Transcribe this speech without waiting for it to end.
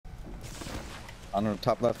On the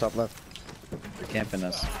top left, top left. They're camping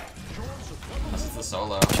us. This is the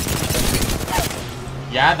solo.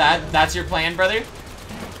 Yeah, that's your plan, brother?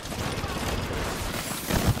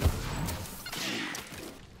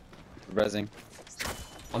 Rezzing.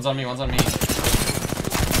 One's on me, one's on me.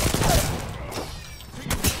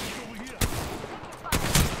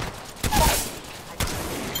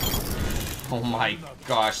 Oh my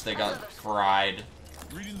gosh, they got fried.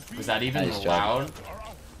 Was that even Nice allowed? job.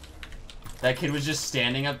 That kid was just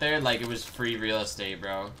standing up there like it was free real estate,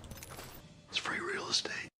 bro. It's free real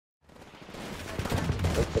estate.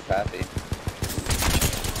 What's the pathy?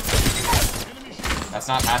 That's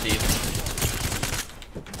not Pathy.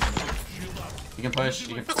 You can push.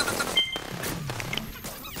 You can.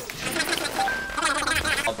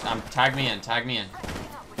 Tag me in. Tag me in.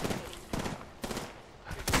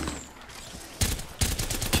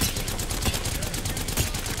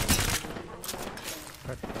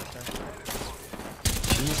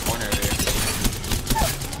 In this corner over here.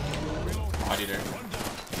 Mod eater.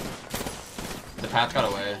 The path got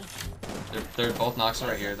away. They're both knocks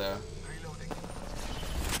right here though.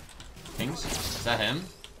 Kings? Is that him?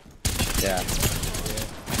 Yeah.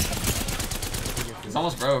 He's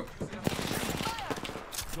almost broke.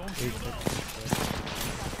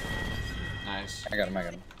 Nice. I got him, I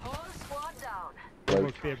got him.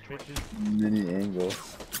 Mini angle.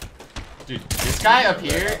 Dude, this guy up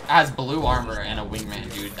here has blue armor and a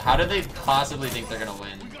wingman, dude. How do they possibly think they're gonna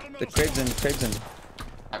win? The crib's in, crib's in.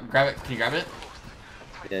 Grab it. Can you grab it?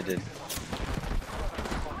 Yeah, I did.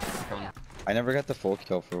 Coming. I never got the full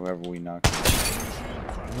kill for whoever we knocked.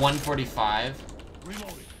 145.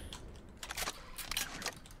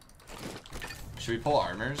 Should we pull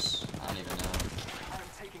armors? I don't even know.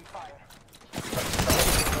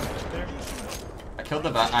 I killed the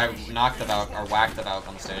Valk. I knocked the Valk, or whacked the Valk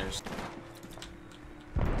on the stairs.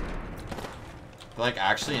 They're like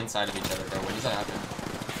actually inside of each other, bro. When does that happen?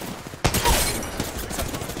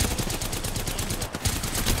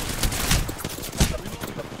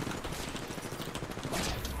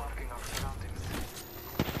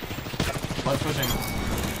 Blood's pushing.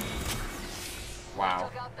 Wow.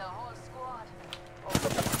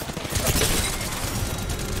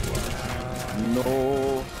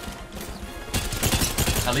 No.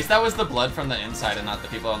 At least that was the blood from the inside and not the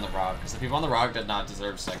people on the rock. Because the people on the rock did not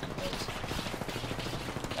deserve second place.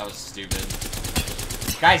 That was stupid.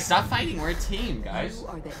 Guys, stop fighting. We're a team, guys. You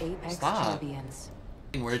are the Apex Stop. champions.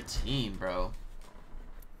 We're a team, bro.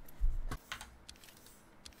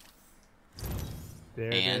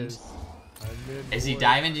 There And? it is. Is he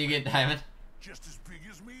diamond? Do you get diamond? Just as big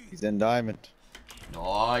as me. He's in diamond.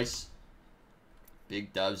 Nice.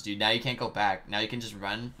 Big dubs, dude. Now you can't go back. Now you can just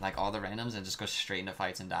run like all the randoms and just go straight into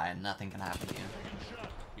fights and die, and nothing can happen to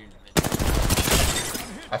you.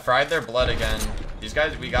 I fried their blood again. These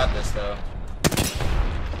guys, we got this though.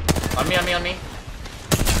 On me, on me, on me.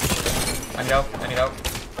 I need help. I need help.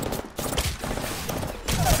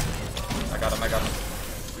 I got him. I got him.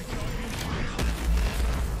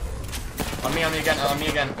 On me again. On me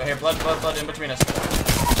again. Here, blood, blood, blood in between us.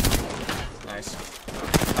 Nice.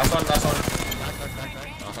 Last one, last one.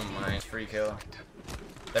 Oh my, free kill.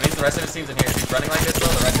 That means the rest of his team's in here. If he's running like this though,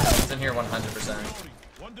 the rest of his team's in here 100%.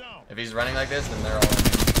 If he's running like this, then they're all in.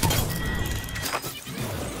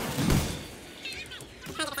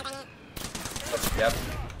 Yep.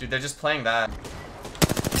 Dude, they're just playing that.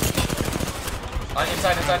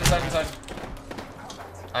 Inside.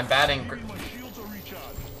 I'm batting.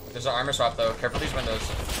 There's an armor swap though. Careful these windows.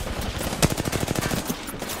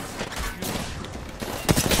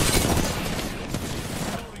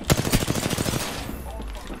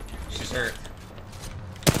 She's hurt.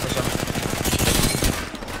 Push them.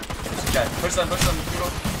 Okay, push them.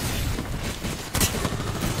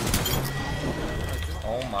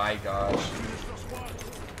 Oh my gosh.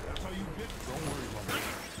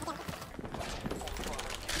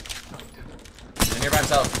 He's in here by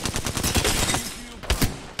himself.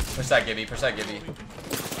 Push that Gibby, push that Gibby.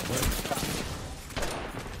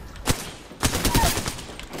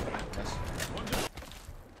 Nice.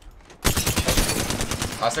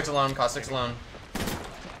 Caustic's alone, Caustic's alone.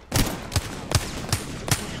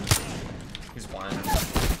 He's blind.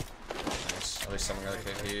 Nice. At least someone got a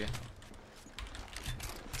KP.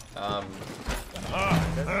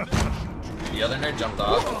 The other nerd jumped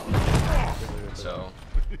off, so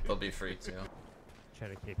they'll be free too. Try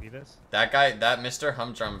to KP this. That guy, that Mr.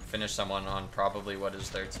 Humdrum finished someone on probably what is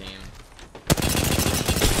their team.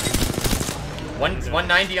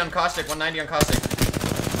 190 on Caustic, 190 on Caustic.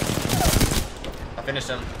 I finished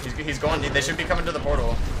him. He's going. They should be coming to the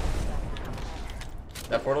portal.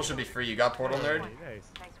 That portal should be free. You got portal, nerd?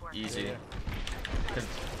 Nice. Easy. Because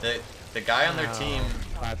the guy on their team,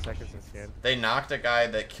 5 seconds to scan. they knocked a guy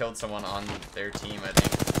that killed someone on their team, I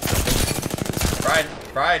think. Fried.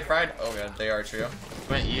 Oh god, they are true.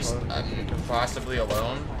 Went east, possibly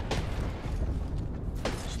alone.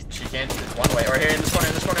 She can't. It's one way. Or here in this corner.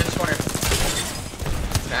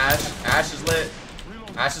 Ash is lit.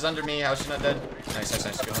 Ash is under me. How is she not dead? Nice.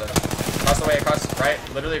 Good stuff. Across the way, right?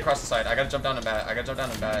 Literally across the side. I gotta jump down and bat.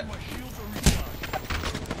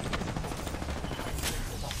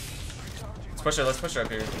 Let's push her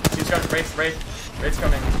up here. She's coming. Wraith's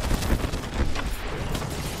coming.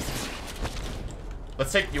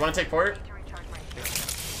 Let's take. You want to take port?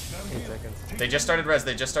 8 seconds. They just started res.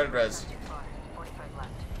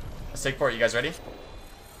 Let's take port. You guys ready?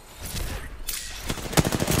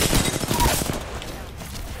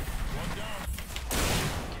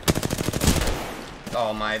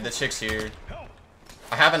 Oh my, the chick's here.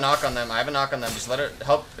 I have a knock on them. Just let her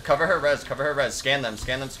help cover her res. Scan them.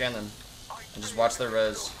 And just watch their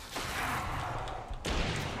res.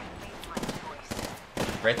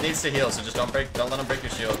 Wraith needs to heal, so just don't let him break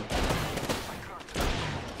your shield.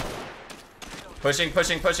 Pushing.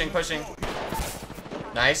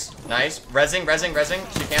 Nice. Rezzing.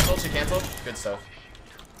 She canceled. Good stuff.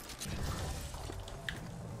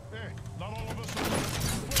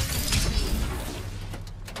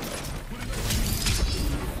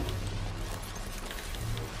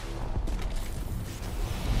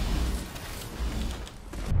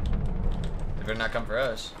 They better not come for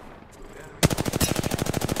us.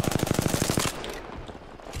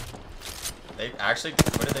 They actually,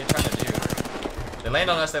 what are they trying to do? They land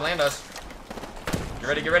on us. Get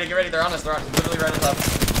ready. They're on us. They're literally right on top.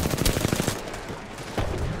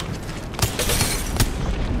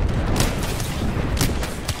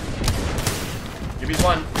 Give me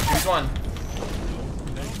one.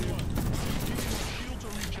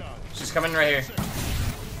 She's coming right here.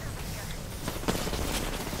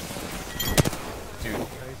 Dude.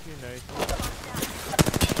 Nice.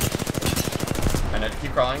 I know.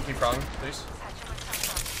 Keep crawling, please.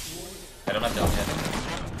 I don't have dome yet.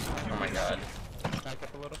 Oh my god. Back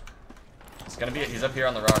up a little. It's gonna be. He's up here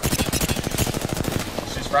on the rock.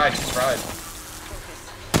 She's fried.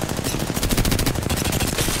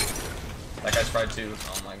 That guy's fried too.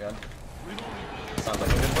 Oh my god. Sounds like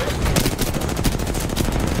a good place.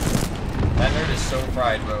 That nerd is so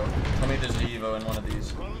fried, bro. Tell me there's an Evo in one of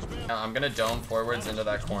these. Now, I'm gonna dome forwards into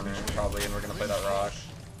that corner, probably, and we're gonna play that rock.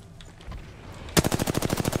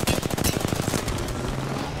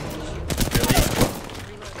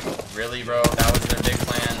 Really, bro? That was their big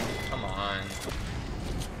plan? Come on.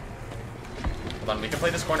 Hold on, we can play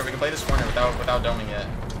this corner without doming yet.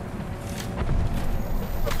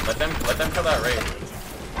 Let them kill that raid.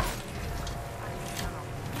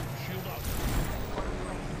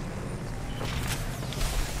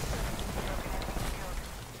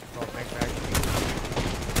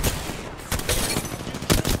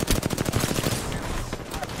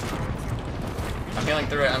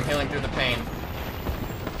 I'm healing through the pain.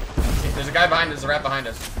 There's a guy behind us, there's a rat behind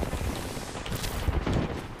us.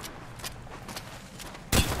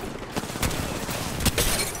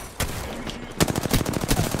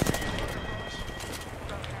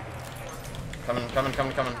 Coming.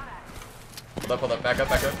 Hold up, back up.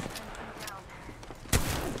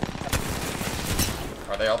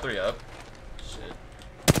 Are they all three up? Shit.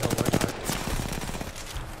 No, we're not.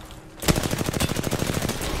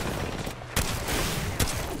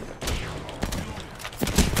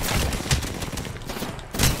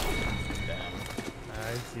 I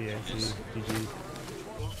see. GG.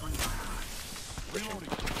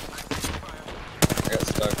 I got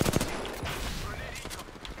stuck.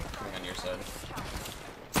 Coming on your side.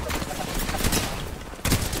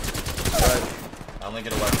 I only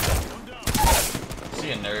get a weapon.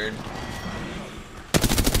 See a nerd.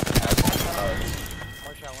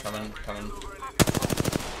 Coming.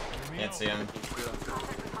 Can't see him.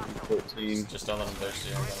 14. Just don't let him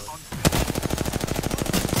thirsty.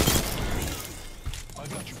 I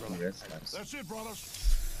got you, brother. That's nice. That's it, brothers.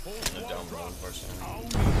 In the dome, bro, unfortunately.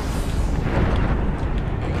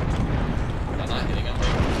 I'm not hitting him.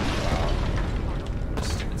 Wow.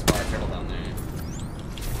 Stupid spot turtle down there.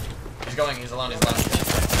 He's alone. Right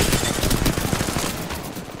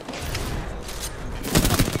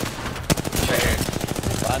here.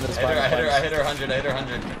 I hit her 100.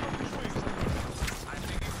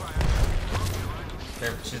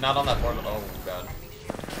 Here, she's not on that portal. Oh god.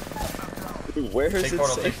 Dude, where is Take it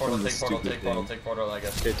portal, safe take portal, from take this portal, stupid take portal, thing? take portal, I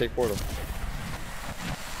guess. Okay, take portal.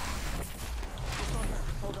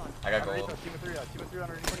 I got gold. Team of three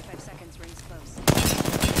underneath. 45 seconds, rings close.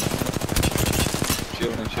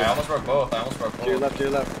 shield and I shield. almost broke both. I almost broke To your both. left, to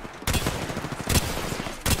your left.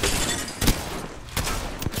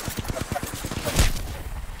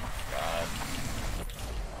 God.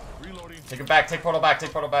 Reloading. Take it back. Take portal back.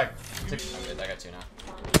 Take portal back. I'm good. I got two now.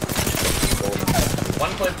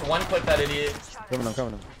 One clip that idiot. I'm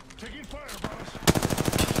coming. Taking fire, brothers.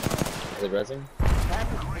 Are they rezzing?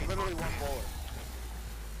 Literally one bullet.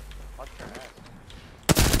 Watch your ass.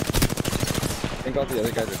 I think all the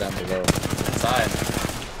other guys are down below. Inside.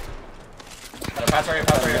 No, pass right here.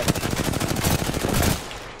 Pass right here.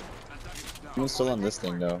 Who's still on this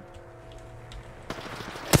thing though?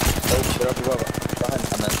 Oh, they're up above. Behind.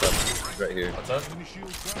 I messed up. He's right here. What's up? Enemy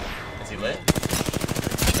shield down. Is he lit?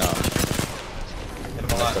 No. Hit him a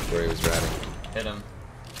That's lot. up where he was ratting. Hit him.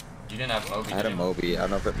 You didn't have Moby. I had a did you? Moby. I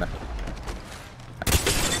don't know if it matters.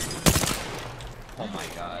 Oh my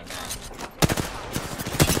god, man.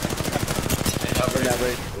 I need help. That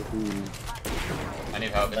way. I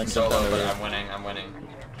need help. It's Ben's solo, down but there. I'm winning. I'm winning.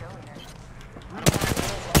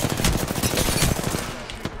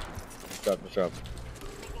 Drop.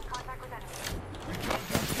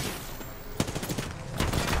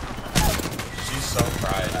 She's so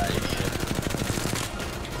fried.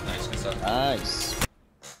 Nice, good stuff. Nice.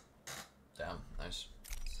 Damn, nice.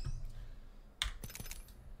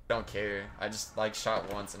 Don't care. I just like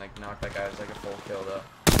shot once and I knocked that guy. It was like a full kill though.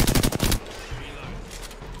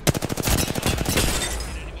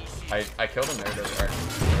 I killed a nerd over there.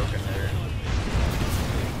 Broke a nerd.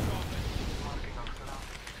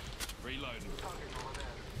 Reloading.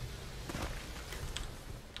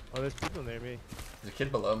 Oh, there's people near me. There's a kid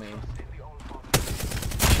below me.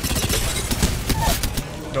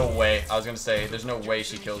 No way. I was gonna say, there's no way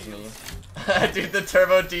she kills me. Dude, the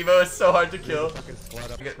Turbo Devo is so hard to kill. Fucking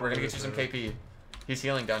slut up. We're gonna get you some KP. He's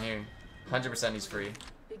healing down here. 100% he's free.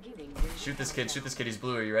 Shoot this kid, he's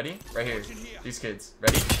blue. Are you ready? Right here. These kids.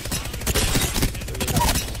 Ready?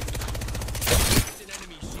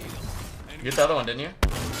 You hit the other one, didn't you?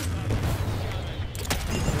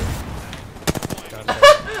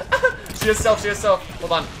 She has self.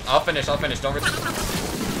 Hold on. I'll finish. Don't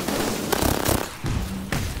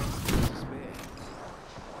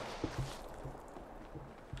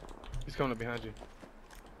He's coming up behind you.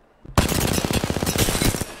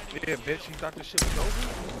 Yeah, bitch, you thought this shit was over?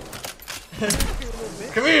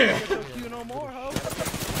 Come here! You no more, ho.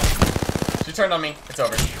 She turned on me. It's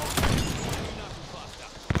over.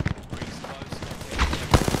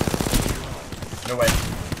 No way.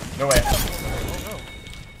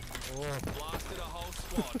 Blasted a whole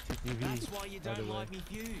squad. That's why you don't like me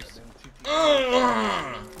fused.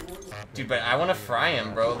 Dude, but I want to fry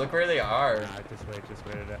him, bro. Look where they are. Nah, just wait.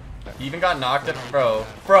 He even got knocked up, bro.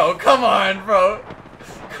 Bro, come on, bro.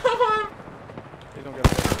 Come on. They don't get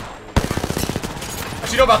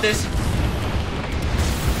What you know about this?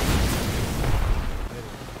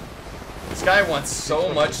 This guy wants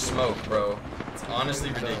so much smoke, bro. It's honestly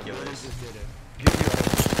ridiculous.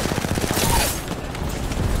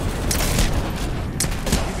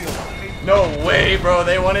 No way, bro.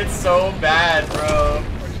 They want it so bad, bro.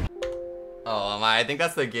 Oh my, I think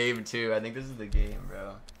that's the game too. I think this is the game,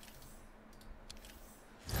 bro.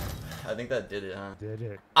 I think that did it, huh? Did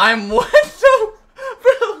it. I'm what though?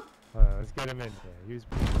 Bro. Let's get him in there. Use.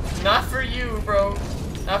 Not for you, bro.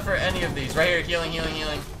 Not for any of these. Right here, healing.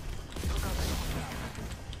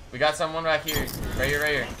 We got someone right here. Right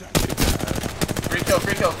here.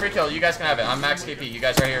 Free kill. You guys can have it. I'm max KP. You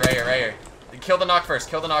guys right here. Kill the knock first.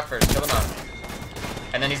 Kill the knock.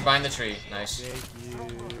 And then he's behind the tree. Nice. Thank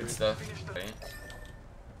you. Good stuff. Right.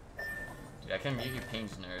 Dude, I can mute you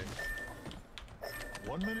pings, nerd.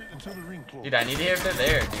 1 minute until the ring closes. Dude, I need to hear if they're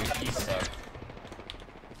there, dude. You suck.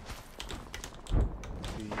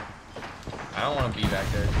 I don't want to be back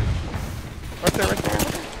there, dude. Right there.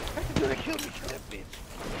 They killed me, that bitch.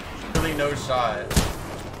 Really no shot.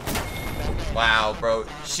 Wow, bro.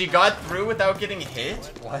 She got through without getting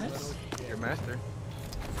hit? What? Your master.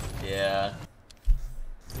 Yeah.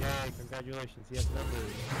 Yeah, congratulations. He has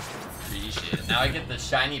numbers. Appreciate it. Now I get the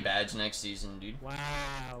shiny badge next season, dude.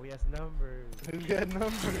 Wow, he has numbers. Who got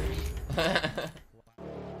numbers?